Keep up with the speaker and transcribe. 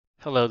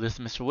Hello, this is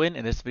Mr. Win,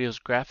 and this video is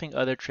graphing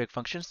other trig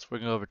functions. We're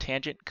going to go over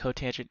tangent,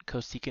 cotangent,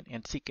 cosecant,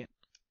 and secant.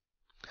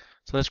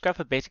 So let's graph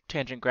a basic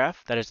tangent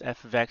graph, that is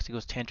f of x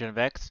equals tangent of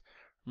x.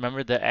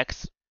 Remember the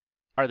x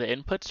are the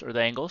inputs or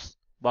the angles,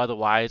 while the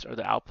y's or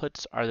the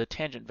outputs are the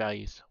tangent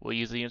values. We'll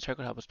use the unit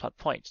circle to help us plot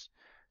points.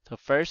 So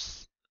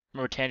first,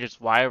 remember tangent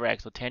is y over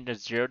x, so tangent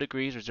is 0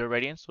 degrees or 0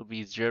 radians will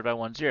be 0 by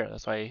 1, 0.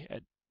 That's why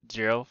at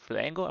 0 for the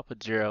angle, I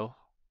put 0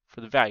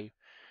 for the value.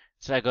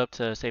 So I go up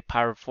to, say,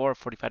 pi over 4 or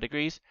 45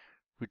 degrees,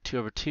 root 2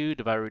 over 2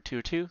 divided by root 2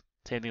 over 2,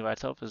 same thing by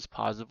itself is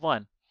positive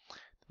 1.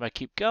 If I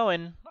keep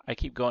going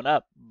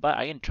up, but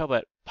I get in trouble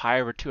at pi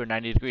over 2 or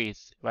 90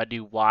 degrees. If I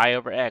do y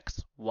over x,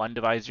 1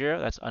 divided 0,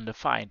 that's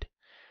undefined.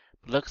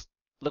 But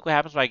look what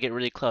happens when I get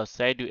really close.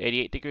 Say I do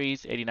 88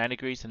 degrees, 89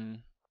 degrees, and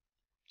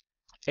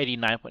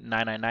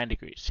 89.999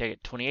 degrees. So I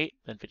get 28,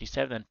 then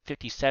 57, then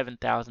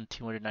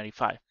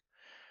 57,295.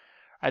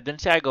 Alright, then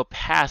say I go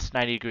past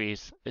 90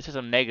 degrees. This is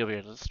a negative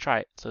here. Let's try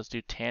it. So let's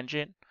do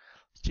tangent.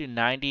 Let's do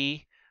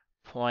 90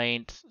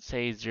 point,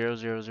 say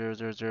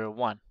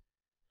 0.00001.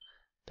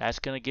 That's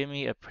going to give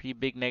me a pretty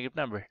big negative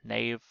number.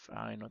 Negative,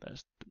 I don't know what that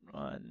is.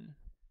 1,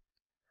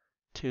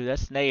 2,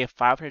 that's negative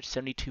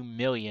 572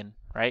 million,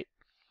 right?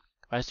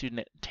 If I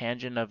do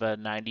tangent of a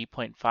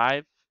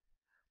 90.5,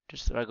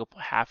 just if I go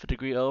half a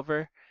degree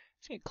over,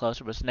 it's getting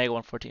closer, but it's negative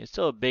 114. It's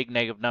still a big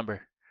negative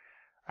number.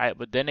 Alright,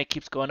 but then it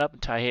keeps going up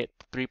until I hit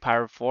 3 pi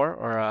over 4,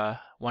 or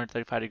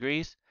 135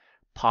 degrees.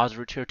 Positive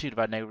root 2 over 2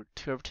 divided by negative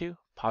 2 over 2.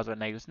 Positive and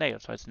negative is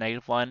negative, so it's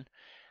negative 1.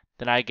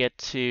 Then I get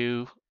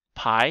to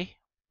pi.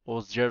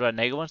 Well, 0 divided by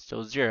negative 1 is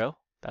still 0.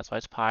 That's why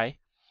it's pi.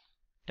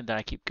 And then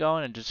I keep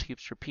going and it just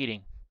keeps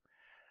repeating.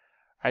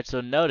 Alright, so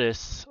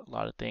notice a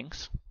lot of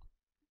things.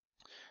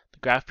 The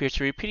graph appears to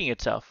be repeating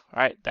itself.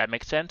 Alright, that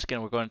makes sense.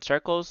 Again, we're going in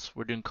circles.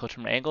 We're doing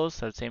coterminal angles,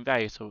 so the same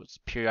value, so it's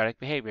periodic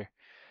behavior.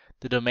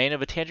 The domain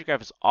of a tangent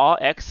graph is all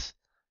x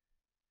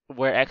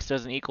where x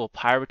doesn't equal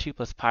pi over 2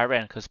 plus pi over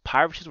n, because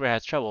pi over 2 is where it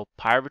has trouble.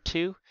 Pi over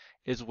 2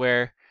 is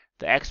where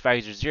the x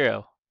values are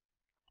 0,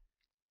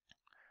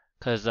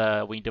 because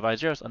when you divide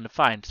 0, it's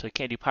undefined. So you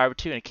can't do pi over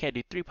 2 and you can't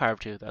do 3 pi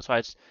over 2. That's why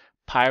it's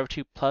pi over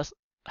 2 plus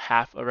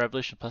half a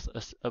revolution plus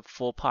a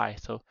full pi.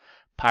 So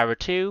pi over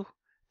 2,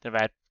 then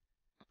if I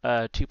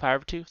add 2 pi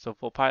over 2, so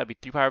full pi, it'll be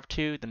 3 pi over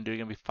 2, then it's going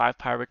to be 5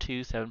 pi over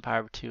 2, 7 pi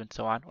over 2, and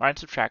so on. Or I can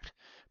subtract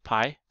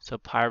pi, so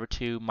pi over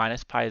 2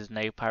 minus pi is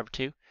negative pi over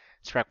 2.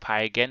 Subtract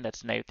pi again,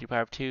 that's negative 3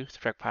 pi over 2.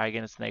 Subtract pi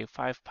again, it's negative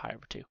 5 pi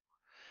over 2.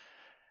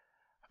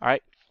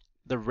 Alright,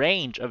 the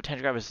range of a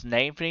tangent graph is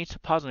negative infinity to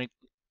positive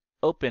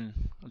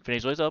open. Infinity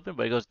is always open,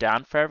 but it goes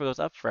down forever, it goes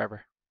up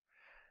forever.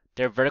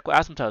 They're vertical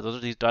asymptotes. Those are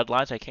these dotted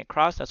lines I can't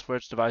cross. That's where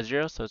it's divided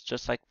 0, so it's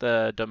just like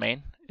the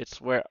domain.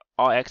 It's where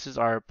all x's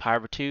are pi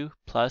over 2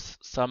 plus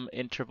some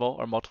interval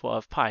or multiple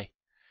of pi.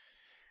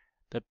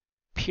 The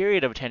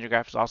period of a tangent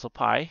graph is also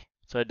pi,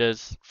 so it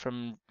does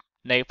from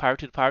negative pi over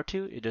 2 to pi over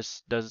 2, it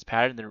just does this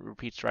pattern, then it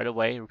repeats right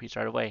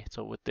away,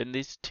 So within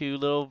these two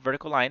little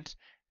vertical lines,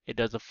 it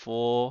does a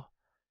full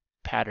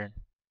pattern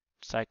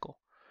cycle.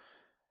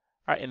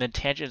 Alright, and then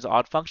tangent is an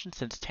odd function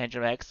since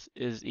tangent of x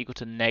is equal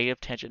to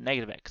negative tangent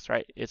negative x,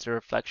 right? It's a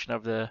reflection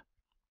of the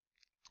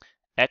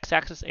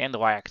x-axis and the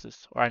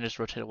y-axis, or I just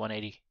rotate it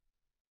 180.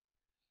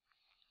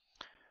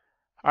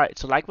 Alright,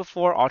 so like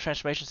before, all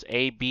transformations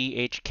a, b,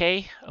 h,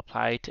 k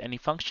apply to any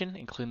function,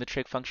 including the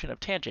trig function of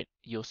tangent.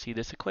 You'll see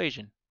this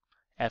equation.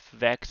 F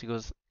of x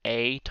equals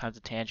a times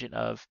the tangent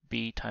of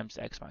b times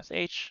x minus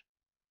h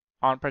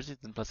on parentheses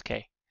then plus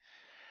k.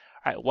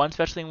 Alright, one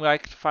special thing we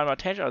like to find about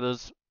tangent are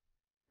those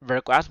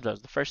vertical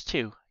asymptotes, the first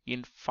two. You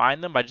can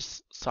find them by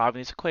just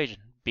solving this equation.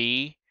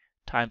 B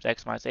times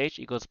x minus h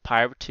equals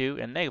pi over 2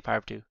 and negative pi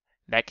over 2.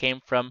 That came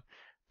from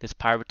this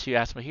pi over 2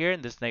 asymptote here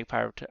and this negative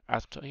pi over 2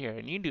 asymptote here.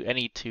 And you can do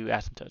any two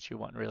asymptotes you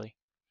want, really.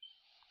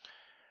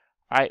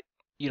 Alright,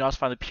 you can also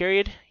find the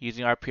period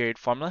using our period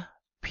formula.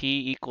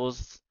 P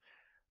equals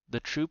the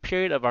true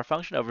period of our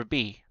function over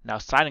b. Now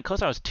sine and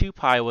cosine was 2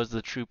 pi was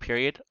the true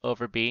period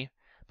over b.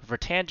 But for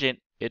tangent,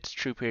 its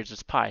true period is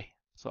just pi.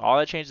 So all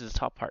that changes is the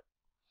top part.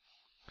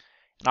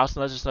 And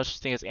also there's no such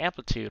thing as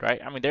amplitude, right?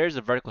 I mean, there is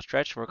a vertical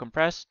stretch for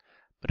compressed,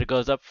 but it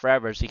goes up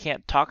forever, so you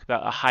can't talk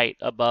about a height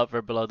above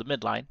or below the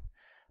midline.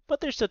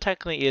 But there still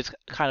technically is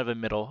kind of a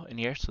middle in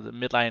here, so the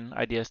midline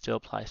idea still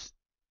applies.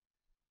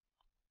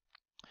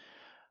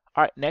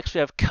 Alright, next we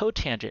have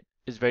cotangent.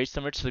 It's very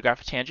similar to the graph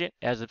of tangent.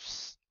 It has a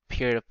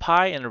period of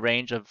pi and a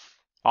range of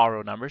all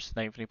real numbers,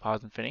 negative infinity,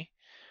 positive infinity.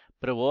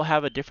 But it will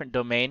have a different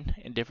domain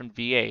and different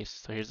VAs.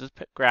 So here's this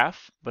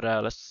graph, but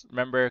let's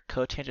remember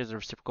cotangent is a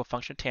reciprocal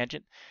function of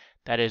tangent.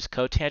 That is,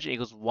 cotangent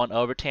equals 1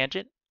 over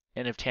tangent,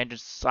 and if tangent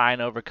is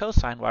sine over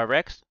cosine, y over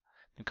x,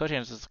 then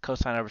cotangent is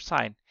cosine over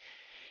sine.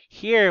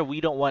 Here,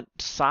 we don't want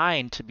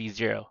sine to be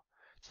 0.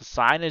 So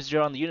sine is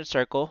 0 on the unit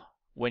circle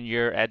when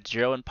you're at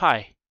 0 and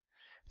pi.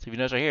 So if you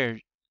notice right here,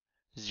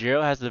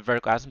 0 has the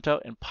vertical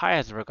asymptote and pi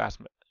has the vertical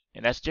asymptote.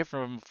 And that's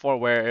different from before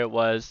where it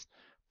was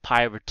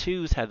pi over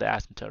 2's had the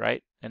asymptote,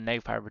 right? And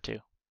negative pi over 2.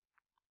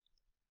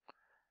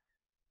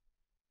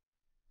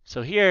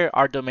 So here,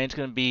 our domain is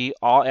going to be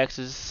all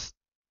x's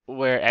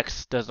where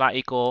x does not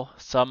equal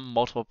some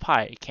multiple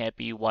pi. It can't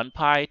be 1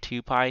 pi,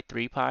 2 pi,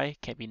 3 pi.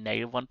 It can't be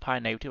negative 1 pi,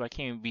 negative 2 pi. It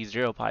can't even be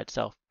 0 pi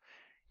itself.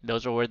 And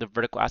those are where the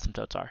vertical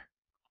asymptotes are.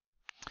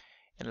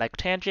 And like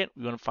tangent,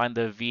 we want to find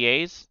the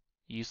VAs.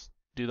 You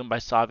do them by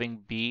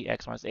solving b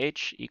x minus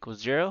h equals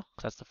 0,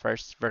 because that's the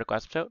first vertical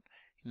asymptote.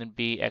 And then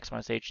b x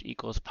minus h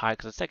equals pi,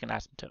 because the second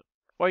asymptote.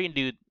 Or you can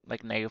do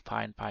like negative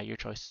pi and pi, your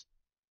choice.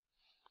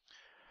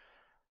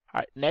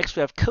 Alright, next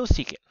we have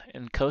cosecant.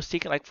 And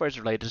cosecant, like before, is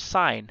related to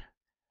sine.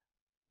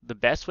 The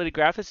best way to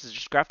graph this is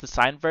just graph the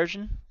sine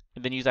version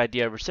and then use the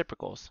idea of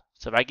reciprocals.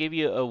 So if I give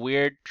you a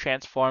weird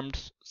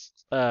transformed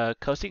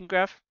cosecant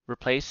graph,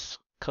 replace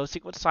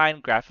cosecant with sine,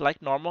 graph it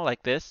like normal,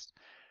 like this,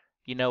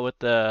 you know, with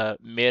the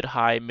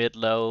mid-high,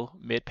 mid-low,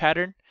 mid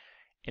pattern,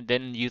 and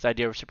then use the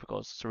idea of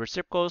reciprocals. So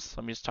reciprocals,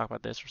 let me just talk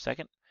about this for a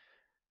second.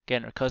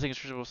 Again,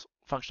 cosecant is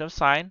a function of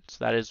sine,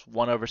 so that is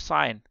 1 over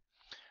sine.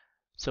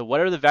 So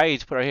whatever the value you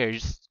put right here, you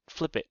just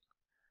flip it.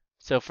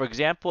 So for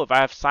example, if I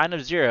have sine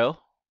of 0,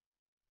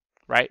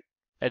 right,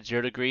 at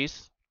 0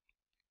 degrees,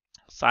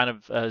 sine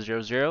of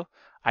 0, 0,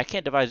 I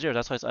can't divide 0,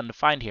 that's why it's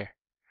undefined here.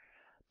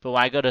 But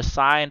when I go to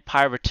sine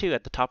pi over 2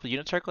 at the top of the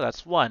unit circle,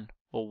 that's 1.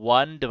 Well,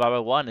 1 divided by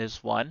 1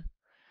 is 1.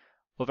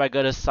 Well, if I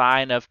go to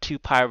sine of 2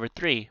 pi over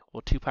 3,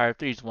 well, 2 pi over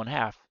 3 is 1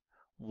 half.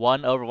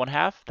 1 over 1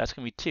 half, that's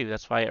going to be 2.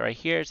 That's why right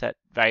here is that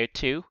value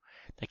 2.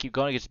 They keep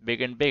going, it gets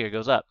bigger and bigger, it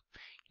goes up.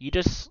 You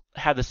just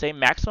have the same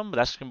maximum, but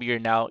that's going to be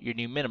your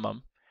new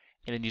minimum.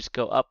 And then you just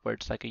go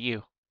upwards like a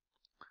U.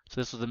 So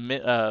this was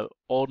the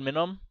old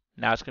minimum.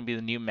 Now it's going to be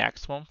the new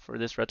maximum for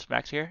this red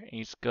max here. And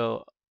you just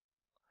go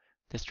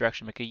this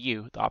direction, make a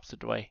U the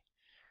opposite way.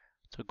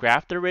 So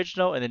graph the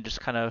original and then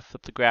just kind of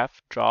flip the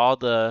graph. Draw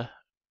the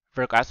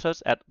vertical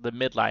asymptotes at the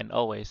midline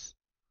always.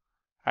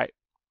 Alright.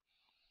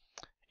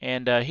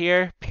 And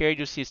here, period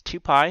you'll see is 2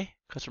 pi.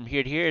 Because from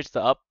here to here is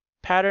the up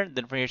pattern.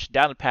 Then from here to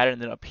down the pattern.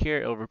 Then up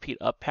here it will repeat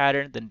up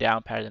pattern. Then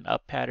down pattern. Then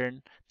up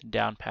pattern. Then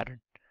down pattern.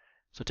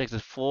 So it takes a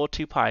full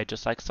 2 pi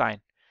just like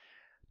sine.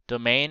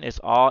 Domain is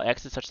all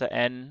x's such that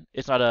n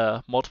is not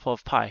a multiple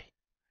of pi.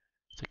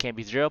 So it can't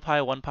be 0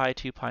 pi, 1 pi,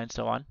 2 pi, and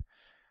so on.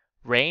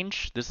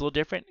 Range, this is a little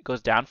different. It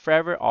goes down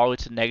forever, all the way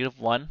to negative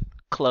 1,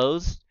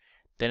 closed.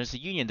 Then it's a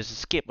union, this is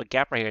a skip, a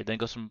gap right here. Then it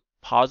goes from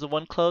positive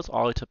 1, closed,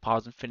 all the way to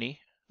positive infinity,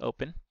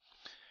 open.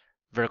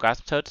 Vertical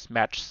asymptotes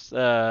match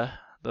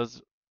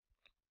those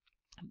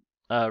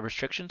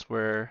restrictions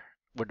were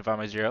divided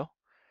by 0.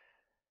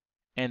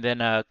 And then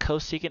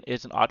cosecant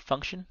is an odd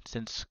function,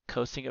 since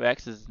cosecant of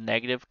x is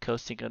negative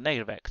cosecant of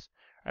negative x.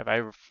 If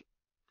I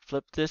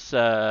flip this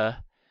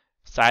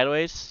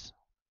sideways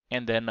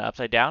and then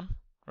upside down,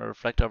 or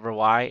reflect over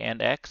y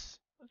and x,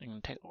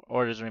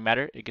 or it doesn't really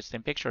matter, it gets the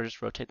same picture, or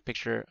just rotate the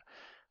picture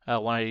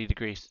 180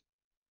 degrees.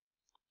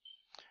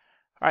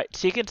 Alright,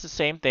 secant is the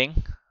same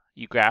thing.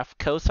 You graph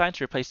cosine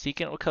to replace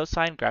secant with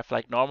cosine, graph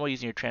like normal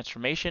using your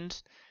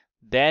transformations.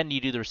 Then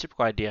you do the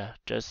reciprocal idea.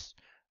 Just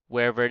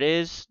wherever it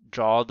is,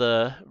 draw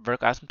the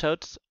vertical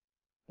asymptotes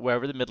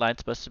wherever the midline is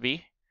supposed to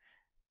be,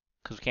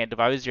 because we can't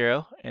divide by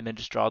 0, and then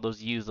just draw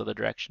those u's the other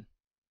direction.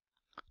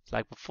 So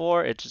like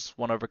before, it's just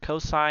 1 over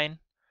cosine.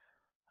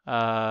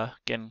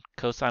 Again,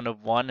 cosine of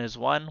 1 is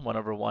 1, 1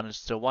 over 1 is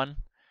still 1.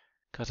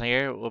 Cosine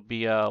here will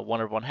be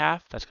 1 over 1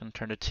 half, that's going to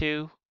turn to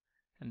 2,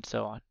 and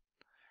so on.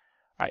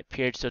 Alright,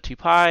 period still 2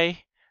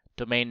 pi.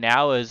 Domain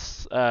now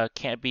is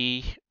can't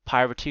be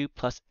pi over 2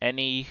 plus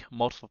any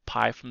multiple of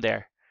pi from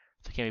there.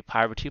 So it can't be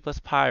pi over 2 plus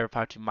pi or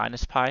pi over 2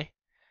 minus pi.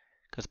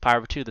 Because pi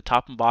over 2, the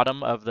top and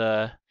bottom of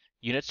the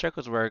unit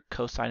circle is where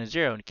cosine is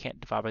 0 and you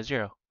can't divide by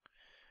 0.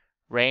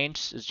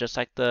 Range is just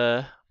like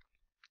the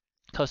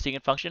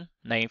cosecant function,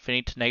 negative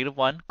infinity to negative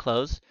 1,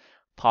 close.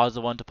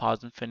 Positive 1 to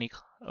positive infinity,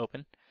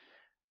 open.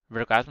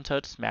 Vertical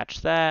asymptotes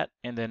match that,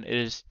 and then it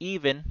is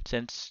even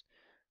since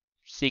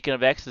secant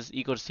of x is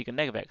equal to secant of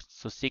negative x.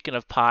 So secant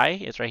of pi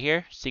is right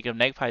here, secant of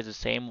negative pi is the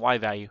same y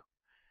value.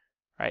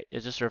 Right?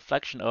 It's just a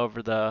reflection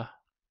over the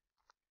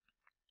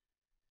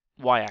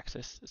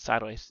y-axis,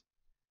 sideways.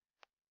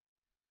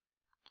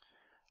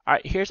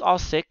 Alright, here's all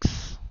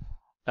 6.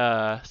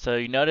 So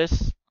you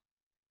notice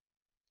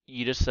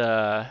you just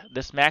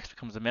this max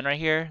becomes a min right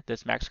here,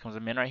 this max becomes a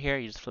min right here,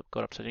 you just flip go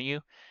upside down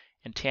u,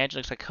 and tangent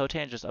looks like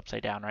cotangent just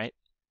upside down, right?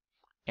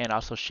 And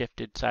also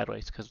shifted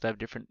sideways because they have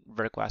different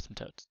vertical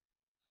asymptotes.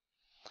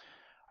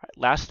 Alright,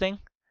 last thing,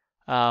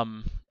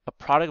 a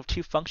product of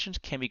two functions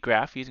can be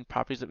graphed using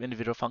properties of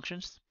individual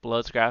functions. Below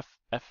is graph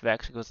f of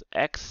x equals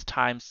x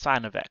times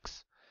sine of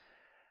x.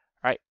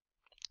 Alright,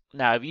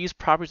 now if you use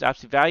properties of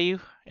absolute value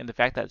and the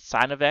fact that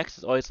sine of x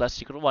is always less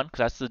than or equal to 1, because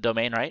that's the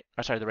domain, right?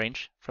 Or sorry, the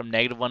range from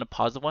negative 1 to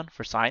positive 1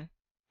 for sine,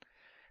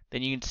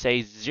 then you can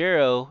say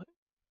 0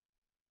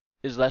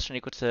 is less than or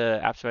equal to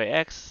absolute value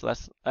x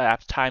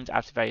times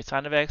absolute value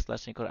sine of x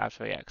less than or equal to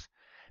absolute value x.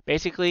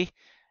 Basically,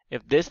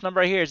 if this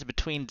number right here is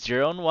between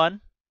 0 and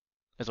 1,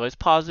 it's always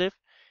positive,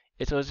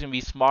 it's always going to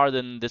be smaller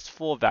than this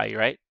full value,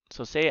 right?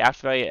 So say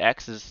absolute value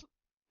x is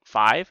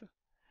 5,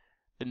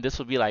 then this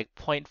will be like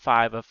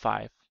 0.5 of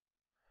 5.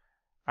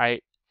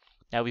 Alright,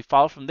 now we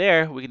follow from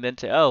there, we can then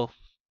say, oh,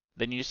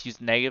 Then you just use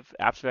negative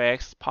absolute value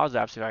x,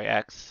 positive absolute value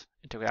x,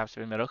 integrate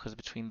absolute value middle because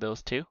between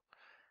those two.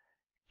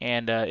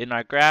 And in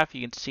our graph,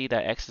 you can see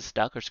that x is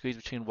stuck or squeezed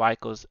between y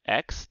equals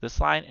x, this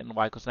line, and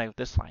y equals negative,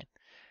 this line.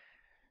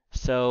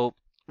 So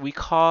we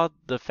call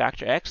the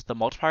factor x, the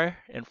multiplier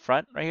in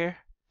front right here,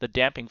 the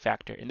damping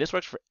factor. And this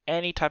works for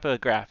any type of a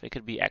graph. It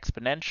could be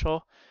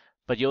exponential,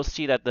 but you'll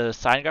see that the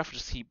sine graph will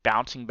just keep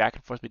bouncing back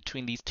and forth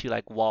between these two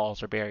like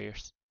walls or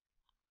barriers.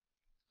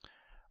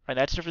 Alright,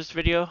 that's it for this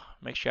video.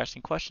 Make sure you ask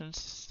any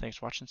questions. Thanks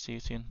for watching. See you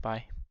soon.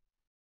 Bye.